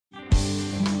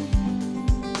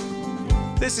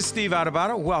This is Steve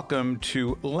Adubato. Welcome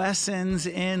to Lessons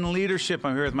in Leadership.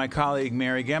 I'm here with my colleague,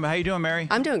 Mary Gamba. How you doing, Mary?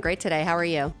 I'm doing great today. How are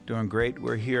you? Doing great.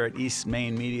 We're here at East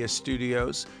Main Media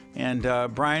Studios. And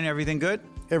Brian, everything good?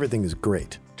 Everything is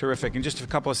great. Terrific. In just a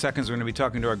couple of seconds, we're going to be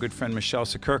talking to our good friend, Michelle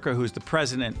Sekerka, who's the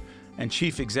president and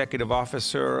chief executive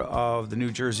officer of the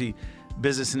New Jersey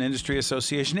Business and Industry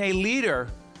Association, a leader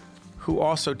who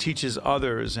also teaches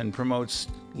others and promotes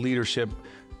leadership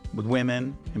with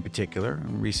women in particular. A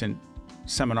recent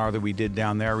seminar that we did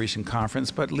down there, a recent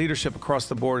conference, but leadership across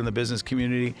the board in the business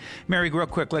community. Mary, real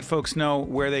quick, let folks know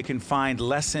where they can find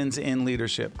Lessons in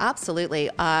Leadership. Absolutely.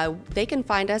 They can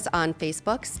find us on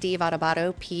Facebook, Steve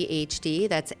Adubato, PhD.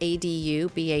 That's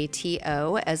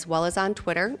Adubato, as well as on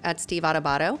Twitter at Steve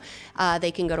Adubato.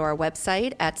 They can go to our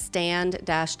website at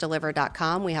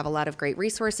stand-deliver.com. We have a lot of great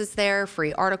resources there,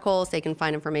 free articles. They can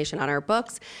find information on our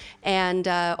books, and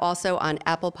also on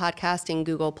Apple Podcast and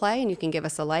Google Play. And you can give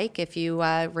us a like if you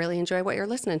really enjoy what you're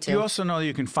listening to. You also know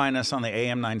you can find us on the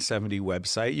AM 970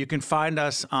 website. You can find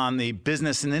us on the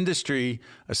Business and Industry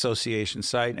Association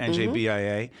site,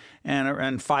 NJBIA,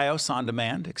 and FiOS On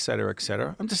Demand, et cetera, et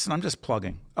cetera. I'm just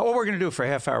plugging. All we're going to do for a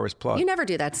half hour is plug. You never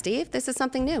do that, Steve. This is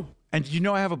something new. And you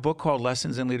know I have a book called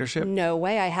Lessons in Leadership? No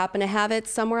way. I happen to have it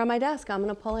somewhere on my desk. I'm going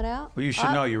to pull it out. Well, you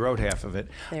should know you wrote half of it.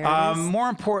 There it is. More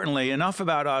importantly, enough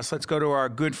about us. Let's go to our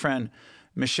good friend,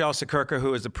 Michelle Sekerka,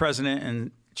 who is the president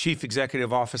and chief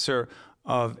executive officer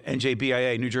of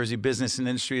NJBIA, New Jersey Business and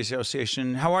Industry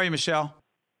Association. How are you, Michelle?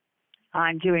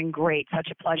 I'm doing great. Such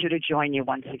a pleasure to join you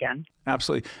once again.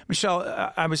 Absolutely.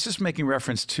 Michelle, I was just making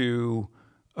reference to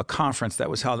a conference that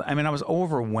was held. I mean, I was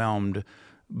overwhelmed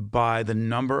by the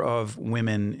number of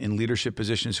women in leadership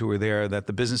positions who were there that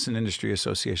the Business and Industry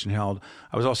Association held.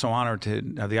 I was also honored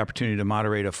to have the opportunity to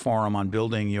moderate a forum on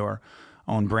building your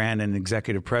own brand and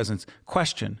executive presence.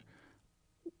 Question: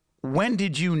 when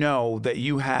did you know that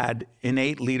you had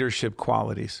innate leadership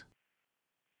qualities?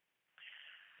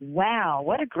 Wow,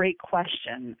 what a great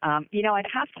question. I'd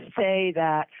have to say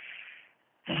that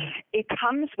it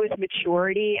comes with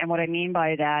maturity, and what I mean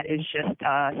by that is just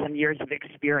some years of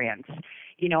experience.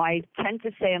 I tend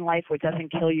to say in life, what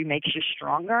doesn't kill you makes you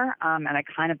stronger, and I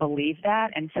kind of believe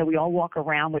that. And so we all walk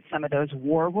around with some of those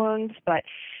war wounds, but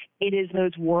it is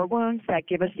those war wounds that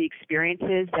give us the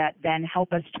experiences that then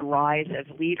help us to rise as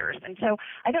leaders. And so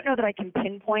I don't know that I can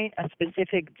pinpoint a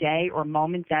specific day or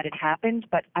moment that it happened,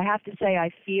 but I have to say I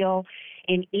feel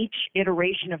in each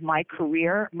iteration of my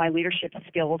career, my leadership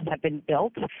skills have been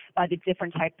built by the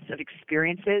different types of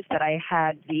experiences that I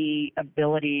had the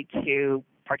ability to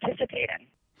participate in.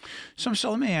 So,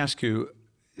 Michelle, let me ask you,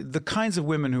 the kinds of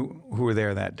women who were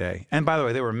there that day, and by the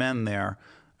way, there were men there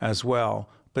as well,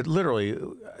 but literally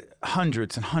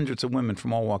hundreds and hundreds of women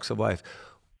from all walks of life.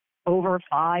 Over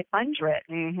 500.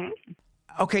 Mm-hmm.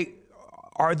 Okay,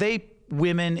 are they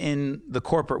women in the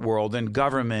corporate world, in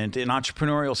government, in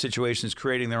entrepreneurial situations,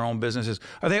 creating their own businesses?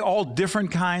 Are they all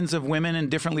different kinds of women in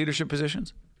different leadership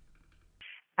positions?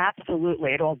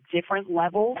 Absolutely, at all different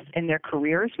levels in their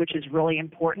careers, which is really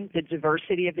important. The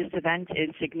diversity of this event is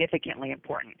significantly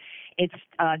important. It's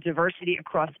diversity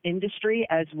across industry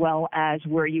as well as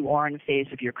where you are in the phase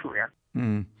of your career.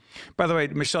 By the way,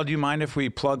 Michelle, do you mind if we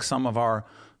plug some of our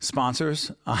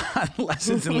sponsors on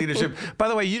Lessons in Leadership? By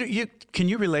the way, can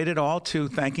you relate at all to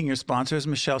thanking your sponsors,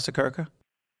 Michelle Sekerka?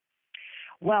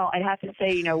 Well, I'd have to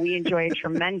say, we enjoy a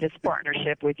tremendous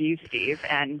partnership with you, Steve,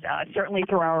 and certainly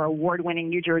through our award-winning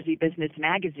New Jersey Business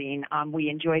Magazine, we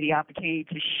enjoy the opportunity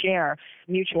to share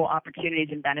mutual opportunities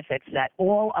and benefits that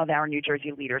all of our New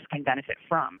Jersey leaders can benefit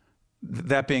from.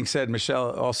 That being said,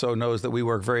 Michelle also knows that we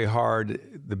work very hard.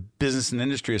 The Business and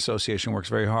Industry Association works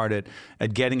very hard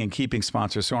at getting and keeping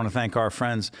sponsors. So I want to thank our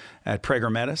friends at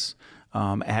Prager Metis,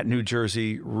 at New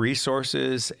Jersey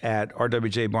Resources, at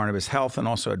RWJ Barnabas Health, and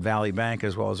also at Valley Bank,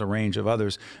 as well as a range of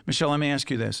others. Michelle, let me ask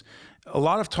you this. A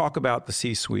lot of talk about the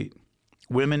C-suite,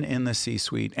 women in the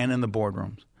C-suite and in the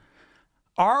boardrooms.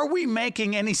 Are we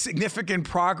making any significant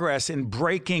progress in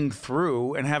breaking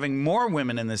through and having more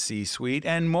women in the C-suite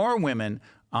and more women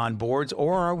on boards,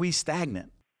 or are we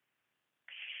stagnant?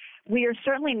 We are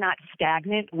certainly not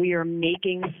stagnant. We are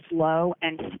making slow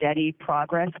and steady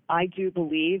progress. I do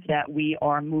believe that we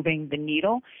are moving the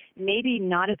needle, maybe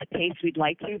not at the pace we'd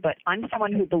like to, but I'm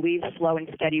someone who believes slow and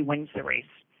steady wins the race.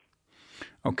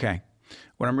 Okay.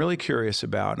 What I'm really curious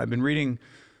about, I've been reading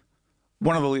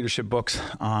one of the leadership books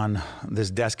on this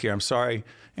desk here. I'm sorry,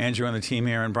 Andrew and the team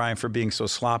here and Brian, for being so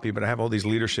sloppy, but I have all these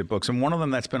leadership books. And one of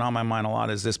them that's been on my mind a lot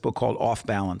is this book called Off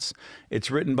Balance. It's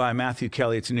written by Matthew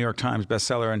Kelly. It's a New York Times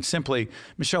bestseller. And simply,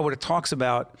 Michelle, what it talks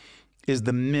about is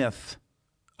the myth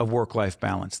of work-life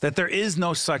balance, that there is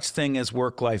no such thing as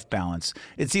work-life balance.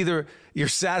 It's either you're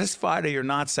satisfied or you're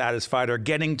not satisfied, or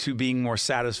getting to being more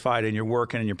satisfied in your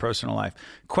work and in your personal life.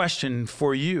 Question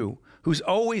for you, who's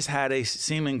always had a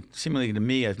seemingly to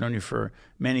me, I've known you for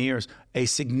many years, a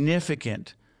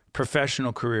significant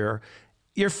professional career.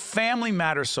 Your family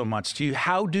matters so much to you.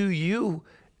 How do you,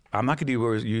 I'm not going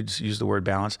to use the word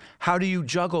balance, how do you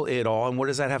juggle it all, and what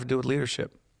does that have to do with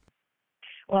leadership?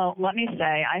 Well, let me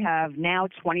say, I have now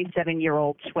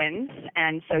 27-year-old twins,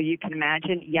 and so you can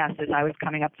imagine, yes, as I was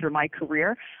coming up through my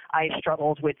career, I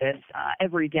struggled with this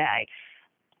every day.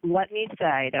 Let me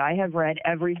say that I have read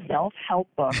every self-help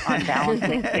book on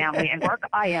balancing family and work.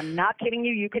 I am not kidding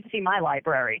you. You could see my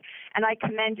library. And I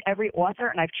commend every author,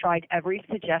 and I've tried every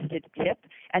suggested tip,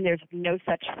 and there's no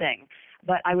such thing.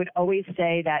 But I would always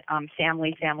say that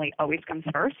family always comes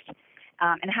first.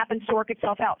 And it happens to work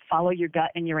itself out. Follow your gut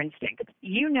and your instinct.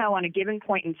 You know on a given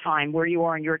point in time where you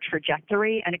are in your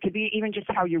trajectory, and it could be even just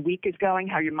how your week is going,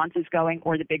 how your month is going,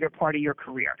 or the bigger part of your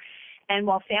career. And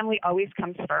while family always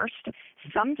comes first,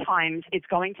 sometimes it's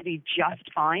going to be just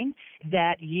fine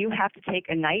that you have to take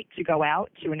a night to go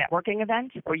out to a networking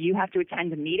event, or you have to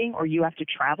attend a meeting, or you have to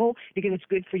travel because it's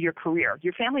good for your career.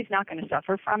 Your family's not going to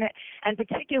suffer from it. And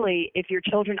particularly if your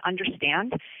children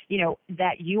understand,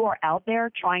 that you are out there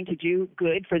trying to do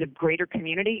good for the greater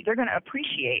community, they're going to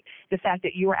appreciate the fact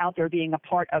that you are out there being a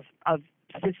part of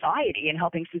society and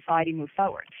helping society move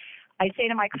forward. I say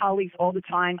to my colleagues all the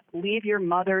time, leave your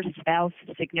mother, spouse,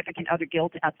 significant other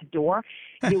guilt at the door.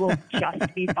 You will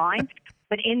just be fine.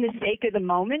 But in the sake of the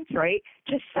moment, right,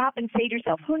 just stop and say to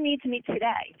yourself, who needs me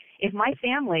today? If my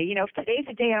family, if today's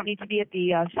the day I don't need to be at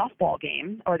the softball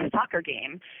game or the soccer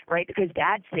game, right, because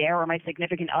dad's there or my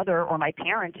significant other or my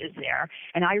parent is there,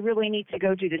 and I really need to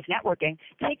go do this networking,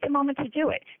 take the moment to do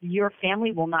it. Your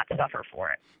family will not suffer for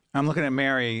it. I'm looking at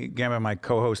Mary Gamba, my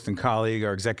co-host and colleague,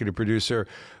 our executive producer,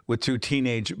 with two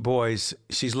teenage boys.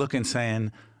 She's looking,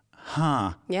 saying,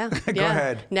 Yeah. Go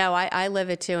ahead. No, I live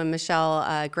it too. And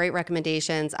Michelle, great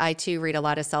recommendations. I too read a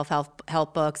lot of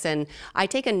self-help books, and I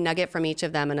take a nugget from each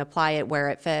of them and apply it where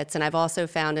it fits. And I've also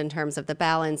found in terms of the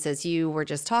balance, as you were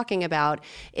just talking about,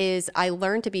 is I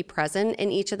learn to be present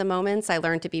in each of the moments. I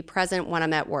learn to be present when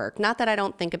I'm at work. Not that I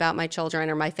don't think about my children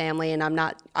or my family, and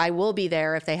I will be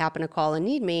there if they happen to call and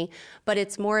need me, but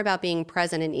it's more about being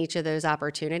present in each of those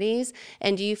opportunities.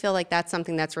 And do you feel like that's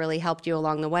something that's really helped you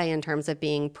along the way in terms of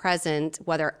being present,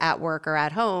 whether at work or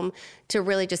at home, to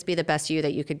really just be the best you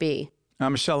that you could be?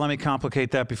 Michelle, let me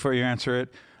complicate that before you answer it.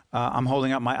 I'm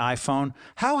holding up my iPhone.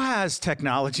 How has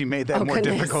technology made that more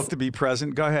difficult to be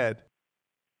present? Go ahead.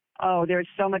 Oh, there's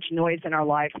so much noise in our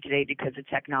lives today because of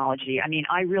technology. I mean,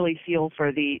 I really feel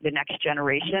for the next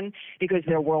generation because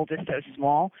their world is so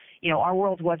small. Our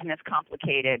world wasn't as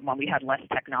complicated when we had less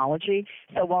technology.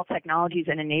 So while technology is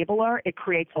an enabler, it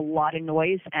creates a lot of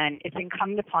noise, and it's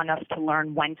incumbent upon us to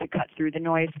learn when to cut through the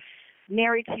noise.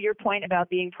 Mary, to your point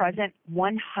about being present,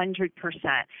 100%.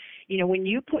 When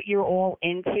you put your all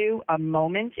into a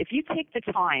moment, if you take the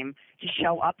time to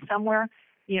show up somewhere,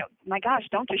 my gosh,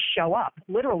 don't just show up.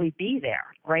 Literally be there,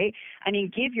 right? I mean,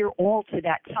 give your all to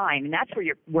that time, and that's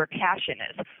where passion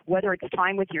is. Whether it's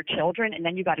time with your children, and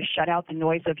then you got to shut out the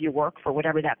noise of your work for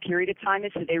whatever that period of time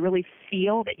is, so they really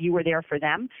feel that you were there for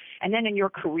them. And then in your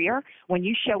career, when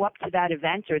you show up to that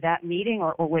event or that meeting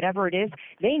or whatever it is,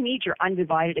 they need your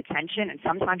undivided attention, and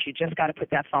sometimes you just got to put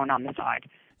that phone on the side.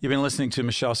 You've been listening to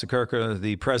Michelle Securka,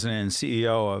 the president and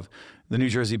CEO of the New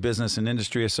Jersey Business and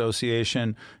Industry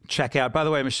Association. Check out, by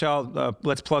the way, Michelle,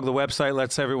 let's plug the website.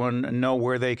 Let's everyone know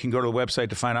where they can go to the website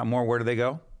to find out more. Where do they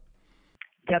go?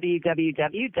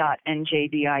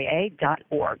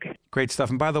 www.njbia.org. Great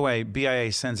stuff. And by the way,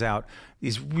 BIA sends out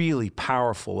these really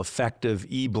powerful, effective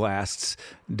e-blasts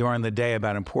during the day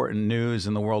about important news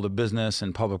in the world of business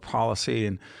and public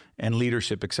policy and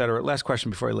leadership, et cetera. Last question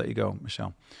before I let you go,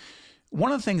 Michelle.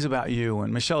 One of the things about you,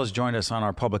 and Michelle has joined us on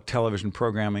our public television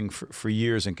programming for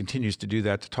years and continues to do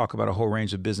that, to talk about a whole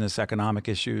range of business, economic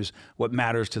issues, what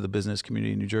matters to the business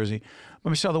community in New Jersey.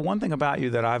 But Michelle, the one thing about you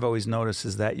that I've always noticed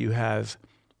is that you have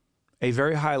a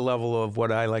very high level of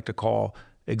what I like to call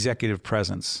executive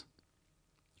presence.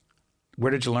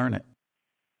 Where did you learn it?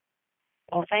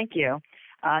 Well, thank you.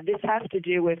 This has to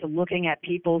do with looking at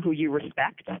people who you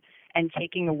respect and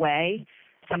taking away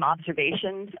some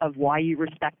observations of why you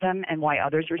respect them and why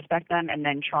others respect them, and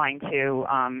then trying to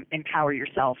empower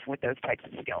yourself with those types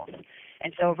of skills.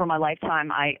 And so over my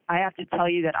lifetime, I have to tell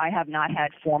you that I have not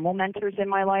had formal mentors in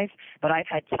my life, but I've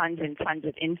had tons and tons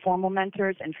of informal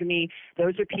mentors. And for me,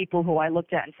 those are people who I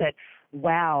looked at and said,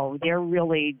 wow, they're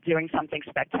really doing something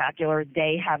spectacular.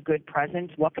 They have good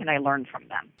presence. What can I learn from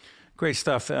them? Great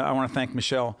stuff. I want to thank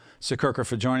Michelle Sikirka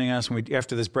for joining us.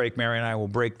 After this break, Mary and I will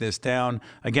break this down.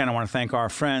 Again, I want to thank our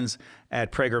friends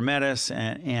at Prager Metis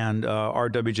and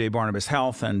RWJ Barnabas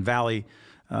Health and Valley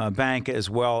Bank,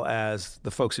 as well as the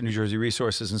folks at New Jersey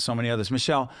Resources and so many others.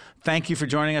 Michelle, thank you for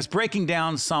joining us, breaking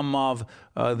down some of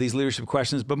these leadership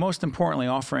questions, but most importantly,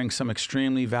 offering some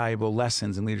extremely valuable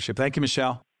lessons in leadership. Thank you,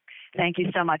 Michelle. Thank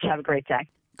you so much. Have a great day.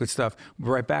 Good stuff. We'll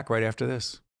be right back right after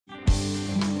this.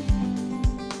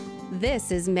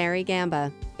 This is Mary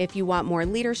Gamba. If you want more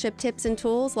leadership tips and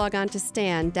tools, log on to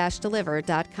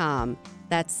stand-deliver.com.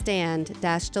 That's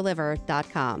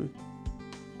stand-deliver.com.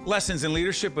 Lessons in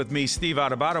Leadership with me, Steve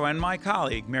Adubato, and my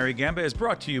colleague, Mary Gamba, is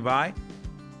brought to you by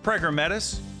Prager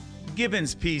Metis,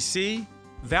 Gibbons PC,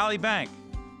 Valley Bank,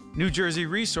 New Jersey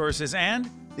Resources, and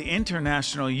the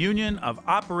International Union of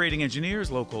Operating Engineers,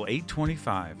 Local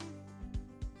 825.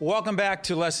 Welcome back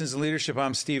to Lessons in Leadership.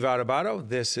 I'm Steve Adubato.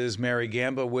 This is Mary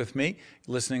Gamba with me,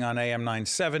 listening on AM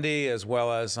 970 as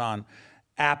well as on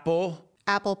Apple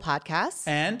Podcasts.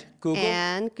 And Google.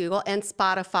 And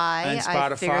Spotify.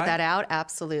 I figured that out.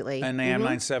 Absolutely. And AM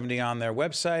 970 on their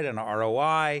website and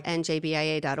ROI. And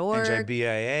JBIA.org. And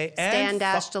JBIA.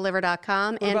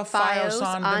 Stand-deliver.com. And FiOS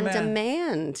on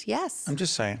demand. Yes. I'm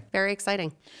just saying. Very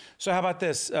exciting. So how about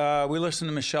this? We listened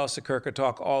to Michelle Sikirka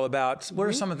talk all about, what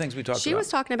are some of the things we talked about? She was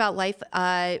talking about life,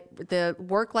 the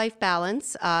work-life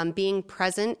balance, being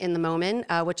present in the moment,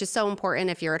 which is so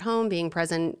important if you're at home, being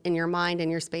present in your mind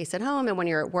and your space at home, and when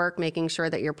you're at work, making sure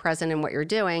that you're present in what you're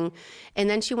doing. And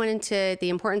then she went into the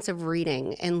importance of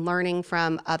reading and learning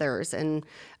from others and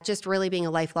just really being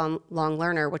a lifelong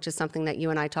learner, which is something that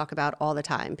you and I talk about all the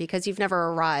time because you've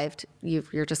never arrived.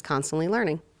 You're just constantly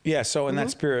learning. Yeah, so in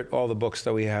that spirit, all the books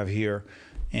that we have here,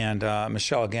 and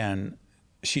Michelle, again,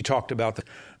 she talked about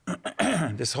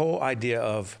this whole idea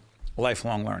of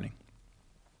lifelong learning.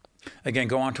 Again,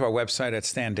 go onto our website at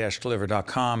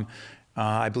stand-deliver.com.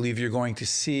 I believe you're going to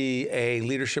see a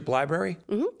leadership library.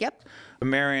 Mm-hmm. Yep.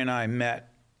 Mary and I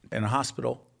met in a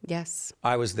hospital. Yes.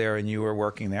 I was there and you were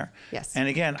working there. Yes. And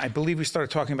again, I believe we started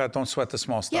talking about don't sweat the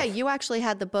small stuff. Yeah, you actually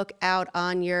had the book out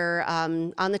on your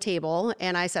on the table,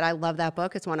 and I said I love that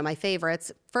book. It's one of my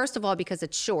favorites. First of all, because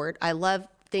it's short. I love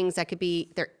things that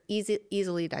they're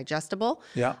easily digestible.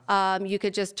 Yeah. You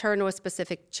could just turn to a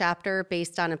specific chapter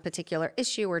based on a particular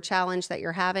issue or challenge that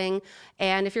you're having,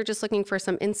 and if you're just looking for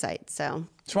some insight. So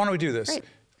why don't we do this? Great.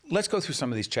 Let's go through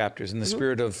some of these chapters in the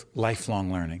spirit of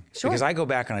lifelong learning. Sure. Because I go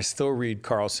back and I still read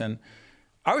Carlson.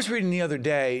 I was reading the other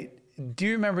day, do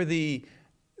you remember the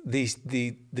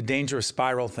dangerous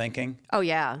spiral thinking? Oh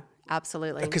yeah,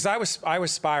 absolutely. Because I was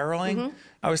spiraling.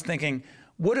 I was thinking,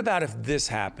 what about if this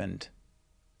happened?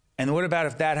 And what about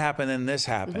if that happened and this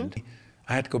happened?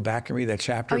 I had to go back and read that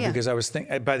chapter because I was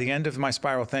by the end of my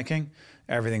spiral thinking,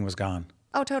 everything was gone.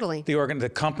 Oh, totally. The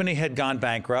company had gone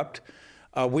bankrupt.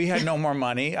 We had no more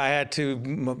money. I had to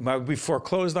be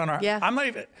foreclosed on our. Yeah. I'm not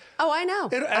even. Oh, I know.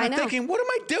 And I'm thinking, what am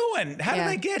I doing? How did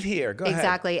I get here? Go ahead.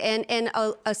 Exactly. And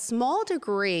a small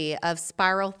degree of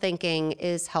spiral thinking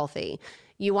is healthy.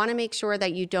 You want to make sure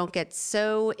that you don't get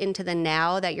so into the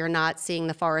now that you're not seeing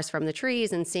the forest from the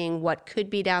trees and seeing what could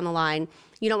be down the line.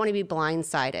 You don't want to be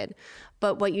blindsided.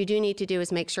 But what you do need to do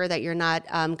is make sure that you're not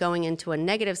going into a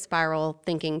negative spiral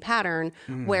thinking pattern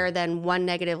where then one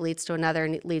negative leads to another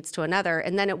and leads to another,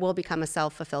 and then it will become a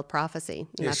self-fulfilled prophecy.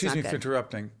 And that's excuse not me good. for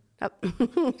interrupting.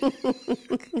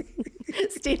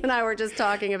 Steve and I were just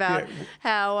talking about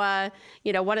how,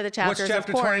 one of the chapters, What's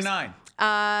chapter of course, 29?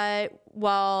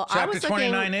 Well, I Chapter was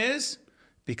looking, 29 is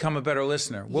become a better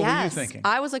listener. What were you thinking?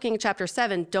 I was looking at chapter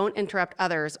 7, don't interrupt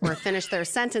others or finish their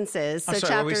sentences. So I'm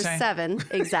sorry, what were we chapter saying?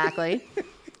 7, exactly.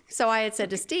 So I had said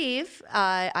to Steve,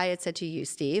 I had said to you,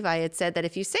 Steve, I had said that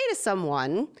if you say to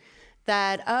someone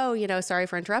that, sorry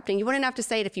for interrupting, you wouldn't have to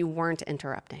say it if you weren't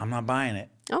interrupting. I'm not buying it.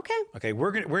 Okay. Okay,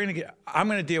 I'm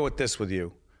gonna deal with this with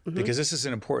you because this is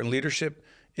an important leadership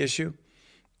issue.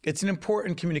 It's an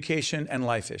important communication and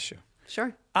life issue.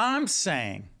 Sure. I'm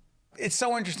saying, it's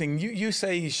so interesting. You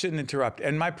say you shouldn't interrupt.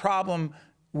 And my problem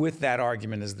with that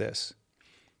argument is this.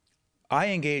 I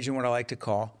engage in what I like to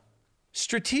call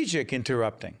strategic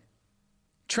interrupting.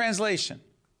 Translation.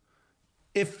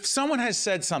 If someone has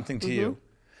said something to you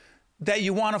that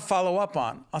you want to follow up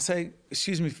on, I'll say,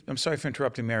 excuse me, I'm sorry for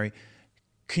interrupting, Mary.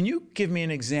 Can you give me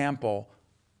an example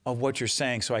of what you're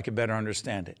saying so I can better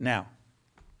understand it? Now,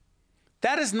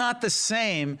 that is not the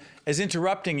same as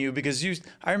interrupting you because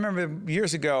I remember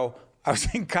years ago, I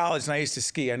was in college and I used to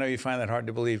ski. I know you find that hard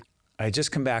to believe. I had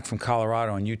just come back from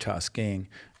Colorado and Utah skiing,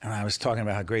 and I was talking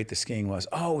about how great the skiing was.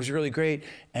 Oh, it was really great.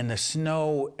 And the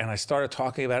snow, and I started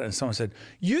talking about it, and someone said,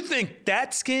 "You think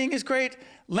that skiing is great?"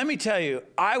 Let me tell you,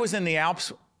 I was in the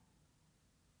Alps.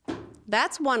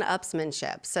 That's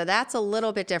one-upsmanship. So that's a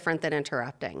little bit different than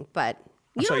interrupting. But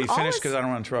I'm sorry, you finished because I don't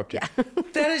want to interrupt you. Yeah.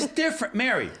 That is different,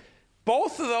 Mary.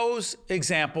 Both of those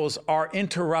examples are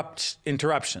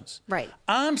interruptions. Right.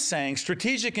 I'm saying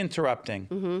strategic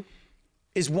interrupting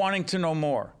is wanting to know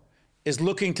more, is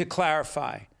looking to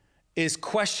clarify, is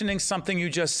questioning something you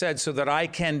just said so that I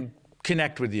can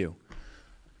connect with you.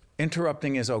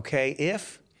 Interrupting is okay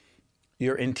if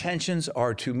your intentions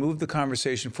are to move the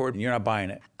conversation forward and you're not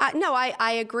buying it. No,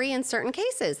 I agree in certain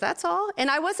cases. That's all. And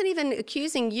I wasn't even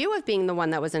accusing you of being the one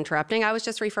that was interrupting. I was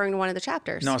just referring to one of the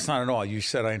chapters. No, it's not at all. You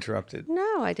said I interrupted.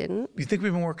 No, I didn't. You think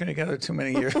we've been working together too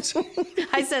many years?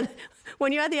 I said,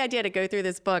 when you had the idea to go through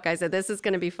this book, I said, this is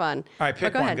going to be fun. All right,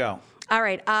 pick But one, ahead. go. All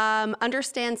right.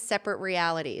 Understand separate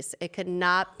realities. It could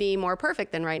not be more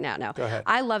perfect than right now. No. Go ahead.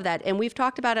 I love that. And we've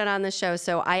talked about it on the show.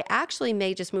 So I actually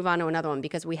may just move on to another one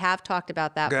because we have talked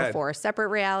about that Go ahead. before. Separate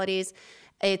realities.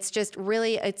 It's just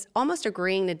really, it's almost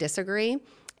agreeing to disagree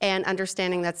and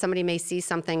understanding that somebody may see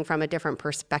something from a different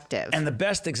perspective. And the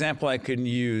best example I can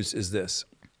use is this.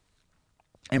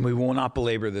 And we will not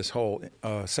belabor this whole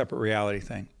separate reality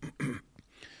thing.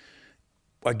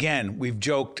 Again, we've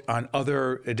joked on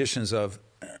other editions of,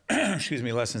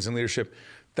 Lessons in Leadership,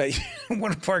 that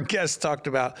one of our guests talked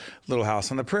about Little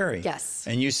House on the Prairie. Yes.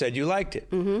 And you said you liked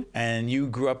it. Mm-hmm. And you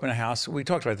grew up in a house, we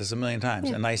talked about this a million times,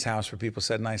 a nice house where people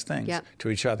said nice things to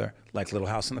each other, like Little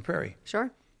House on the Prairie. Sure.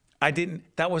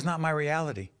 That was not my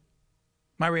reality.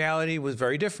 My reality was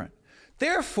very different.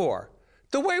 Therefore,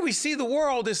 the way we see the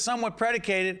world is somewhat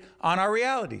predicated on our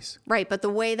realities. Right, but the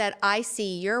way that I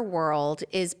see your world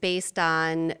is based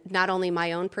on not only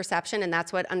my own perception, and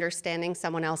that's what understanding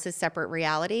someone else's separate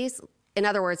realities. In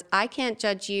other words, I can't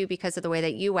judge you because of the way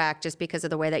that you act, just because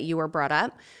of the way that you were brought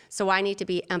up. So I need to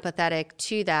be empathetic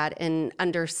to that and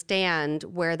understand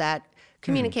where that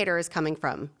communicator is coming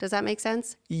from. Does that make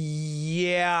sense?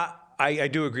 Yeah, I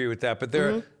do agree with that. But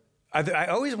there, I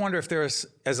always wonder if there's,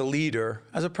 as a leader,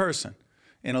 as a person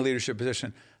in a leadership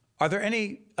position, are there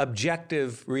any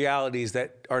objective realities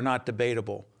that are not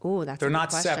debatable? Ooh, that's They're a good not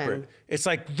question. separate. It's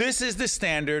like, this is the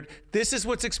standard, this is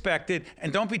what's expected,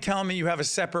 and don't be telling me you have a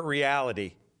separate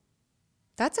reality.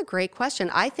 That's a great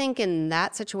question. I think in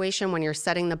that situation, when you're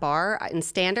setting the bar and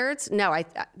standards, no,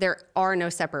 there are no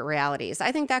separate realities.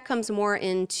 I think that comes more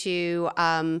into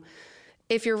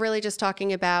if you're really just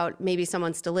talking about maybe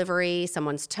someone's delivery,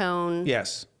 someone's tone.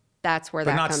 Yes. That's where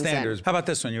But that not comes standards. in. How about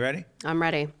this one? You ready? I'm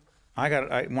ready. I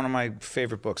got one of my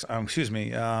favorite books.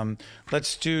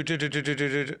 Let's do.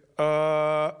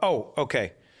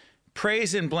 Okay.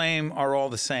 Praise and blame are all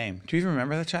the same. Do you even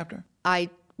remember that chapter?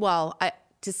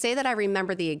 To say that I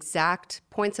remember the exact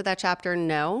points of that chapter,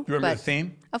 no. You remember the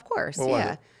theme? Of course, What was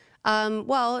yeah.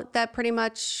 it? That pretty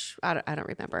much, I don't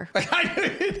remember.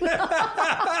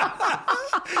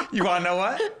 You want to know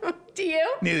what? Do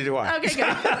you? Neither do I. Okay, good.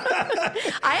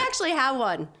 I actually have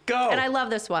one. Go. And I love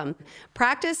this one.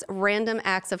 Practice random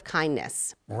acts of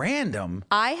kindness. Random?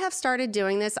 I have started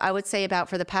doing this, I would say, about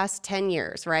for the past 10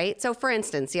 years, right? So, for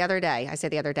instance, the other day,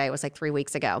 it was like 3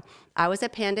 weeks ago, I was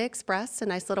at Panda Express, a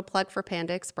nice little plug for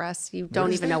Panda Express. You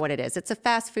don't even know what it is. It's a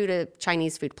fast food, a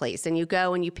Chinese food place, and you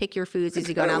go and you pick your foods as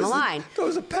you go down the line. That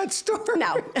was a pet store.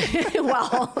 No.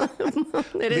 Well,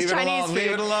 it is Chinese food.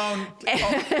 Leave it alone.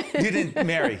 Oh, you didn't,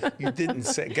 Mary. You didn't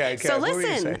say. Okay, So what were you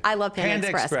listen, saying? I love Panda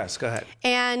Express. Go ahead.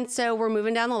 And so we're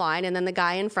moving down the line, and then the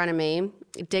guy in front of me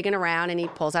digging around, and he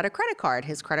pulls out a credit card.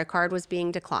 His credit card was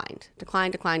being declined.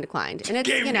 And it's,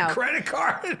 Gave me a credit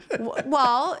card.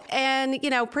 Well, and,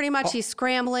 pretty much he's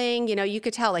scrambling. You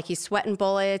could tell, like, he's sweating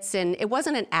bullets, and it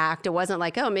wasn't an act. It wasn't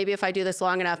like, oh, maybe if I do this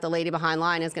long enough, the lady behind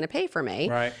line is going to pay for me.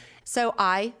 Right. So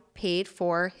I paid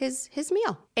for his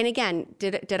meal. And again,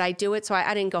 did I do it? So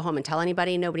I didn't go home and tell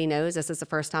anybody. Nobody knows. This is the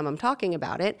first time I'm talking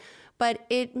about it. But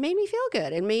it made me feel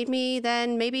good. It made me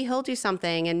then maybe he'll do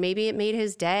something, and maybe it made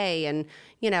his day. And,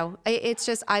 it's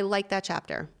just, I like that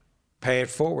chapter. Pay it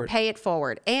forward. Pay it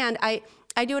forward. And I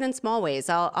do it in small ways.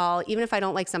 I'll even if I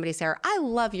don't like somebody's hair, I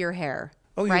love your hair.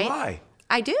 Oh, you right? lie.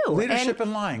 I do. Leadership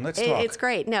and lying. Let's talk. It's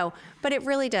great. No, but it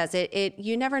really does.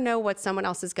 You never know what someone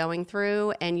else is going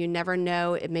through, and you never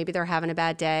know if maybe they're having a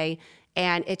bad day,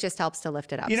 and it just helps to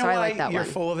lift it up. You know so why I like that you're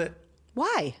one. full of it?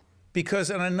 Why? Because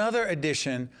in another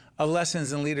edition of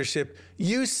Lessons in Leadership,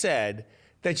 you said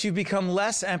that you become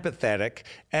less empathetic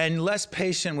and less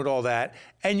patient with all that,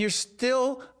 and you're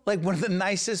still like one of the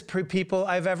nicest people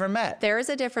I've ever met. There is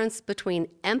a difference between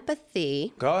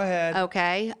empathy. Go ahead.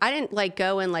 Okay. I didn't like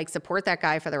go and like support that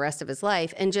guy for the rest of his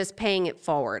life and just paying it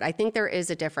forward. I think there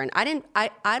is a difference.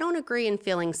 I don't agree in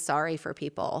feeling sorry for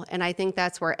people. And I think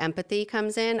that's where empathy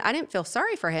comes in. I didn't feel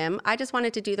sorry for him. I just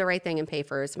wanted to do the right thing and pay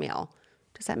for his meal.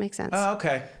 Does that make sense? Oh,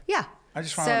 okay. Yeah. I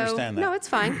just want to understand that. No, it's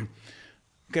fine.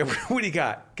 Okay, what do you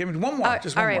got? Give me one more.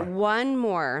 Just one all right, more. one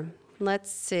more.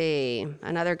 Let's see.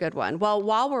 Another good one. Well,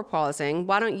 while we're pausing,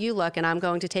 why don't you look, and I'm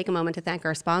going to take a moment to thank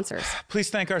our sponsors.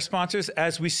 Please thank our sponsors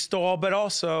as we stall, but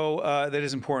also that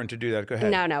is important to do that. Go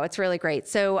ahead. No, it's really great.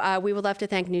 So we would love to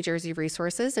thank New Jersey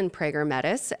Resources and Prager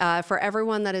Metis. For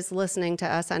everyone that is listening to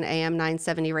us on AM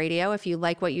 970 radio, if you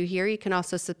like what you hear, you can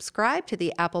also subscribe to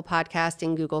the Apple Podcast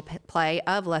and Google Play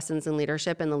of Lessons in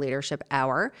Leadership and the Leadership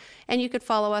Hour. And you could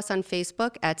follow us on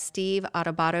Facebook at Steve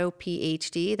Adubato,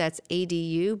 PhD. That's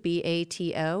ADUBATO.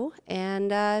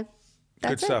 And that's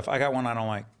Good stuff. I got one I don't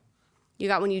like. You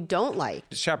got one you don't like.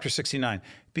 It's chapter 69.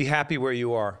 Be happy where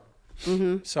you are.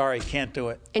 Mm-hmm. Sorry, can't do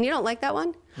it. And you don't like that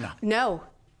one? No.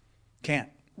 Can't.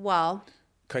 Well,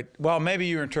 maybe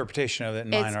your interpretation of it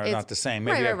and mine are not the same.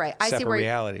 Maybe right. I see separate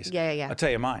realities. Yeah. I'll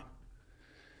tell you mine.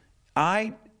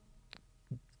 I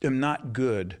am not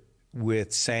good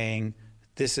with saying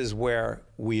this is where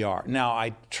we are. Now,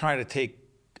 I try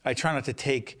not to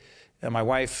take my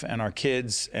wife and our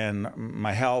kids and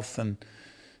my health and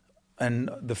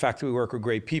the fact that we work with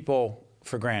great people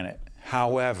for granted.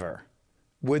 However,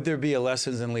 would there be a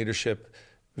Lessons in Leadership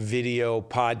video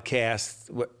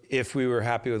podcast if we were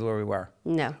happy with where we were?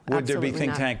 No. Would there be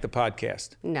Think not. Tank, the podcast?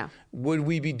 No. Would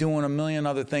we be doing a million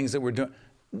other things that we're doing?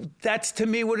 That's to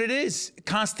me what it is.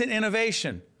 Constant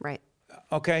innovation. Right.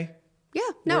 Okay? Yeah,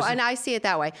 no, and I see it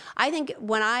that way. I think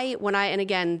when I, and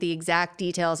again, the exact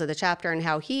details of the chapter and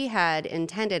how he had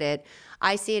intended it,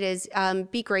 I see it as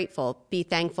be grateful, be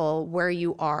thankful where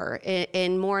you are,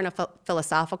 in more in a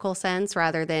philosophical sense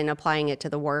rather than applying it to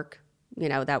the work,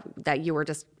 that you were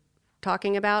just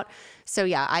talking about. So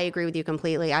yeah, I agree with you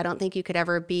completely. I don't think you could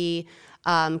ever be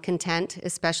content,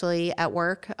 especially at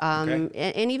work, and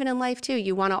even in life too.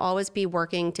 You want to always be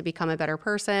working to become a better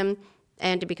person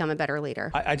and to become a better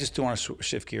leader. I just do want to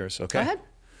shift gears, okay? Go ahead.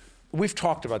 We've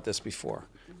talked about this before,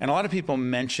 and a lot of people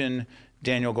mention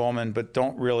Daniel Goleman, but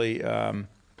don't really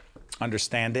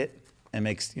understand it, and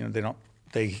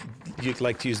they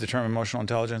like to use the term emotional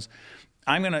intelligence.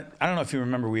 I don't know if you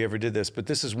remember we ever did this, but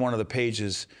this is one of the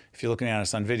pages, if you're looking at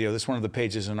us on video, this is one of the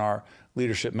pages in our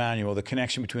leadership manual, the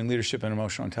connection between leadership and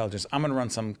emotional intelligence. I'm going to run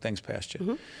some things past you.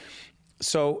 Mm-hmm.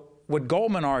 So what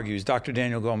Goleman argues, Dr.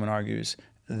 Daniel Goleman argues,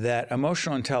 that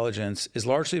emotional intelligence is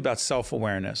largely about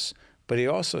self-awareness, but he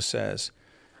also says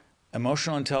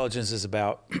emotional intelligence is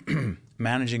about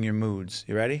managing your moods.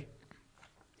 You ready?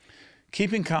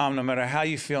 Keeping calm, no matter how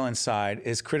you feel inside,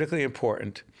 is critically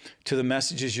important to the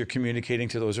messages you're communicating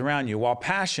to those around you. While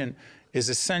passion is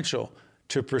essential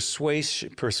to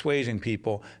persuading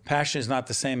people, passion is not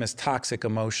the same as toxic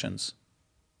emotions.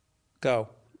 Go.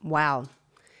 Wow.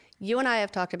 You and I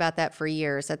have talked about that for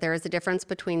years, that there is a difference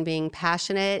between being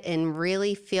passionate and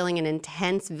really feeling an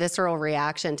intense, visceral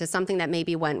reaction to something that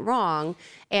maybe went wrong,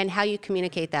 and how you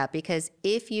communicate that. Because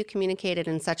if you communicate it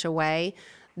in such a way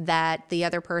that the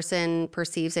other person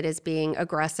perceives it as being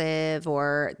aggressive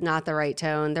or not the right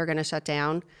tone, they're going to shut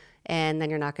down, and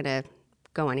then you're not going to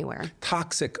go anywhere.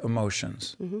 Toxic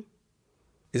emotions. Mm-hmm.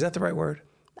 Is that the right word?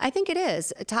 I think it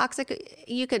is. Toxic,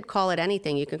 you could call it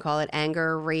anything. You could call it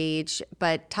anger, rage,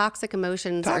 but toxic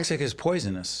emotions Toxic is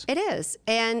poisonous. It is.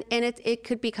 And it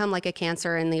could become like a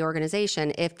cancer in the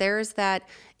organization.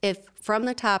 If from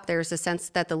the top there's a sense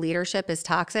that the leadership is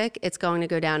toxic, it's going to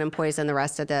go down and poison the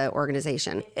rest of the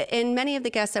organization. And many of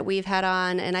the guests that we've had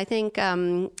on, and I think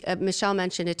Michelle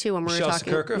mentioned it too when we were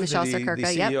talking. Michelle Sakurka, the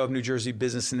CEO yep. of New Jersey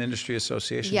Business and Industry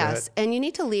Association. Yes, and you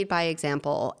need to lead by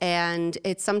example. And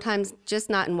it's sometimes just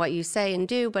not in what you say and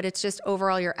do, but it's just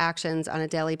overall your actions on a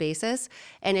daily basis.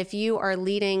 And if you are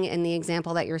leading in the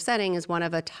example that you're setting is one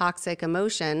of a toxic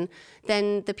emotion,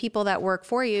 then the people that work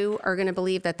for you are going to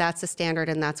believe that that's the standard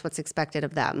and that's what's expected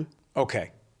of them.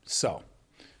 Okay, so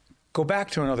go back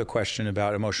to another question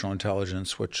about emotional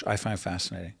intelligence, which I find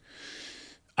fascinating.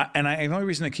 The only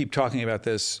reason I keep talking about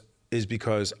this is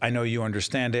because I know you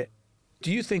understand it.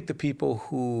 Do you think the people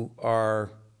who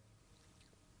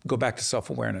go back to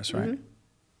self-awareness, right? Mm-hmm.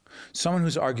 Someone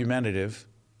who's argumentative,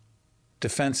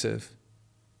 defensive,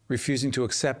 refusing to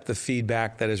accept the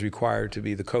feedback that is required to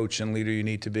be the coach and leader you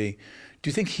need to be, do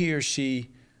you think he or she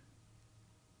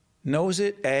knows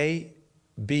it, A,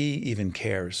 B, even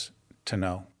cares to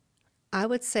know? I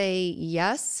would say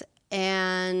yes,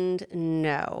 And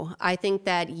no, I think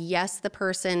that yes, the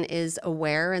person is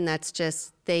aware, and that's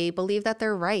just, they believe that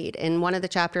they're right. And one of the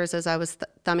chapters, as I was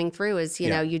thumbing through, is, you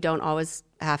know, you don't always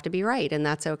have to be right, and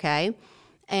that's okay.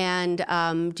 And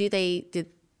do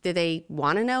they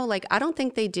want to know? Like, I don't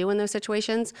think they do in those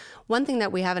situations. One thing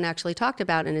that we haven't actually talked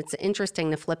about, and it's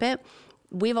interesting to flip it,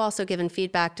 we've also given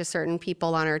feedback to certain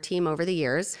people on our team over the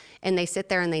years, and they sit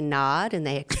there and they nod and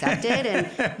they accept it.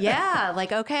 And yeah,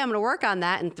 like, okay, I'm going to work on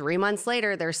that. And 3 months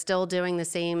later, they're still doing the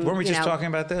same. Weren't we just talking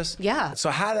about this? Yeah. So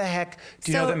how the heck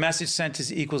do you know that message sent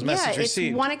is equals message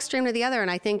received? It's one extreme to the other.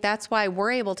 And I think that's why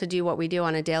we're able to do what we do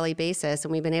on a daily basis.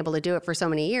 And we've been able to do it for so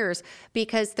many years,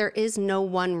 because there is no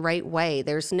one right way.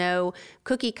 There's no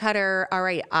cookie cutter. All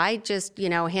right, I just,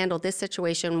 handled this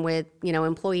situation with,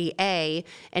 employee A,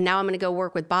 and now I'm going to go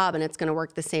work with Bob, and it's going to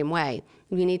work the same way.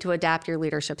 You need to adapt your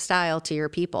leadership style to your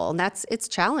people. And it's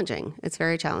challenging. It's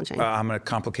very challenging. I'm going to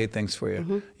complicate things for you.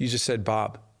 Mm-hmm. You just said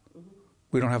Bob. Mm-hmm.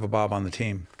 We don't have a Bob on the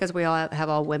team. Because we all have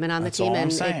all women on That's the team,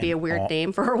 and it'd be a weird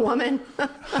name for a woman.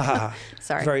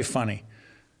 Sorry. Very funny.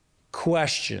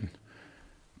 Question.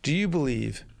 Do you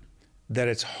believe that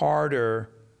it's harder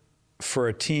for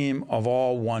a team of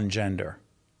all one gender,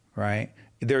 right?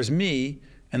 There's me,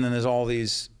 and then there's all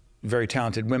these very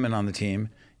talented women on the team.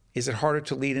 Is it harder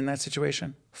to lead in that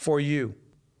situation for you?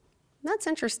 That's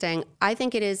interesting. I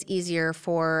think it is easier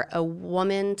for a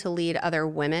woman to lead other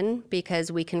women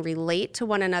because we can relate to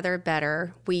one another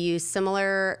better. We use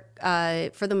similar,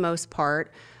 for the most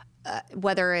part,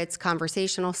 whether it's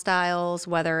conversational styles,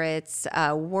 whether it's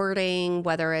wording,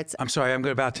 whether it's... I'm sorry, I'm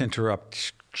about to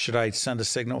interrupt. Should I send a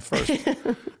signal first?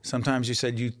 Sometimes you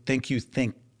said you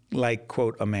think like,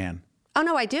 quote, a man. Oh,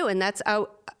 no, I do. And that's...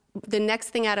 the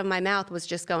next thing out of my mouth was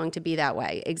just going to be that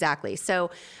way. Exactly.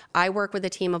 So I work with a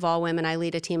team of all women. I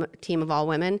lead a team of all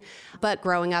women. But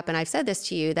growing up, and I've said this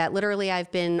to you, that literally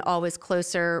I've been always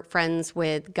closer friends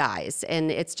with guys. And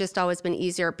it's just always been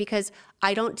easier because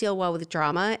I don't deal well with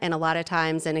drama. And a lot of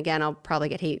times, and again, I'll probably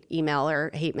get hate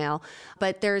mail,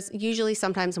 but there's usually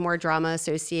sometimes more drama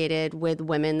associated with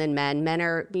women than men. Men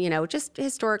are, just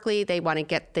historically, they want to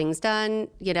get things done,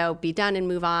 be done and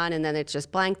move on. And then it's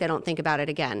just blank. They don't think about it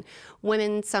again.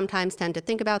 Women sometimes tend to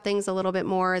think about things a little bit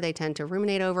more. They tend to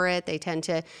ruminate over it. They tend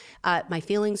to, my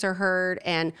feelings are hurt.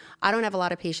 And I don't have a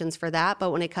lot of patience for that. But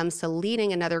when it comes to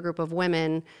leading another group of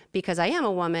women, because I am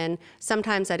a woman,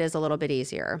 sometimes that is a little bit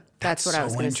easier. That's what I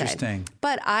was going to say.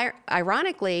 But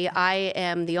ironically, I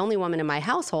am the only woman in my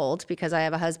household because I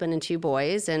have a husband and 2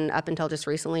 boys. And up until just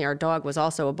recently, our dog was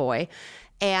also a boy.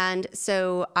 And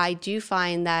so I do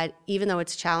find that even though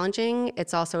it's challenging,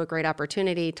 it's also a great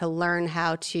opportunity to learn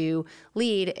how to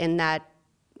lead in that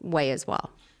way as well.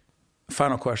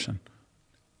 Final question.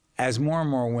 As more and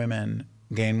more women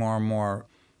gain more and more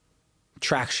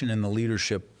traction in the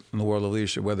world of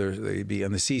leadership, whether they be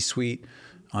in the C-suite,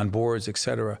 on boards, et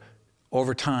cetera,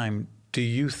 over time, do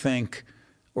you think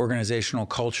organizational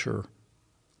culture,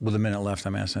 with a minute left,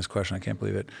 I'm asking this question, I can't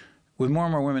believe it, with more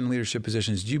and more women in leadership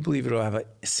positions, do you believe it'll have a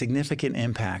significant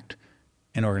impact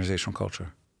in organizational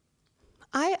culture?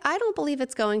 I don't believe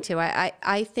it's going to.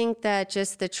 I think that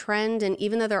just the trend, and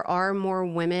even though there are more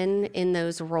women in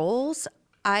those roles,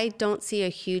 I don't see a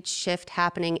huge shift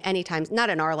happening anytime, not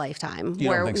in our lifetime.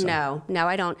 You don't think so? No,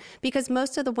 I don't. Because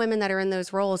most of the women that are in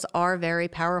those roles are very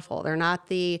powerful. They're not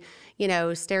the,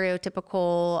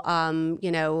 stereotypical,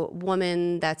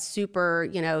 woman that's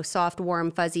super, soft,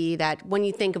 warm, fuzzy, that when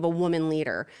you think of a woman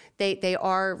leader, they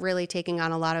are really taking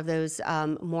on a lot of those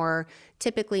more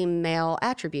typically male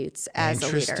attributes as a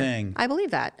leader. Interesting. I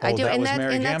believe that. I do. And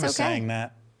Mary that's Gamma okay. saying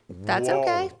that. That's Whoa.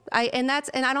 okay. And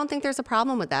I don't think there's a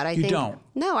problem with that. You don't?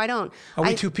 No, I don't. Are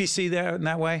we too PC there in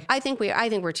that way? I think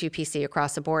we're too PC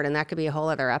across the board, and that could be a whole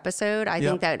other episode. I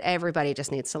think that everybody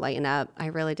just needs to lighten up. I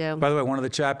really do. By the way, one of the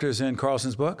chapters in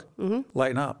Carlson's book,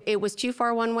 Lighten Up. It was too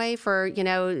far one way for,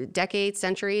 decades,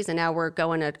 centuries, and now we're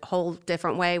going a whole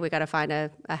different way. We got to find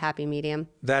a happy medium.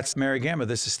 That's Mary Gamma.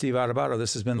 This is Steve Adubato.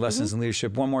 This has been Lessons in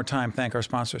Leadership. One more time, thank our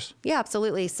sponsors. Yeah,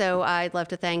 absolutely. So I'd love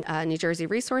to thank New Jersey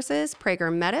Resources,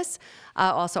 Prager Metis,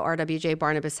 also RWJ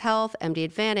Barnabas Health, MD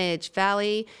Advantage,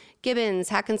 Valley, Gibbons,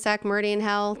 Hackensack Meridian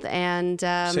Health, and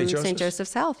St.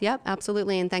 Joseph's Health. Yep,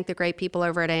 absolutely. And thank the great people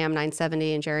over at AM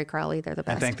 970 and Jerry Crowley. They're the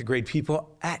best. And thank the great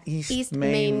people at East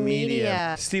Main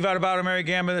Media. Steve Adubato, Mary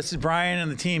Gamma. This is Brian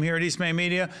and the team here at East Main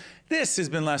Media. This has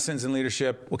been Lessons in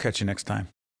Leadership. We'll catch you next time.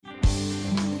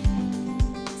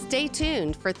 Stay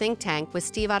tuned for Think Tank with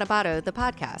Steve Adubato, the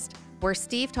podcast, where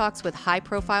Steve talks with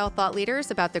high-profile thought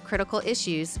leaders about the critical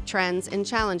issues, trends, and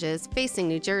challenges facing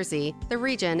New Jersey, the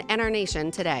region, and our nation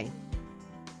today.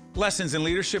 Lessons in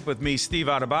Leadership with me, Steve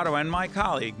Adubato, and my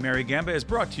colleague, Mary Gamba, is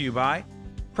brought to you by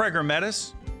Prager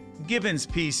Metis, Gibbons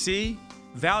PC,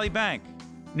 Valley Bank,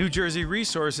 New Jersey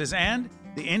Resources, and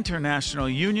the International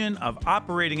Union of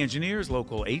Operating Engineers,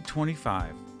 Local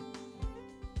 825.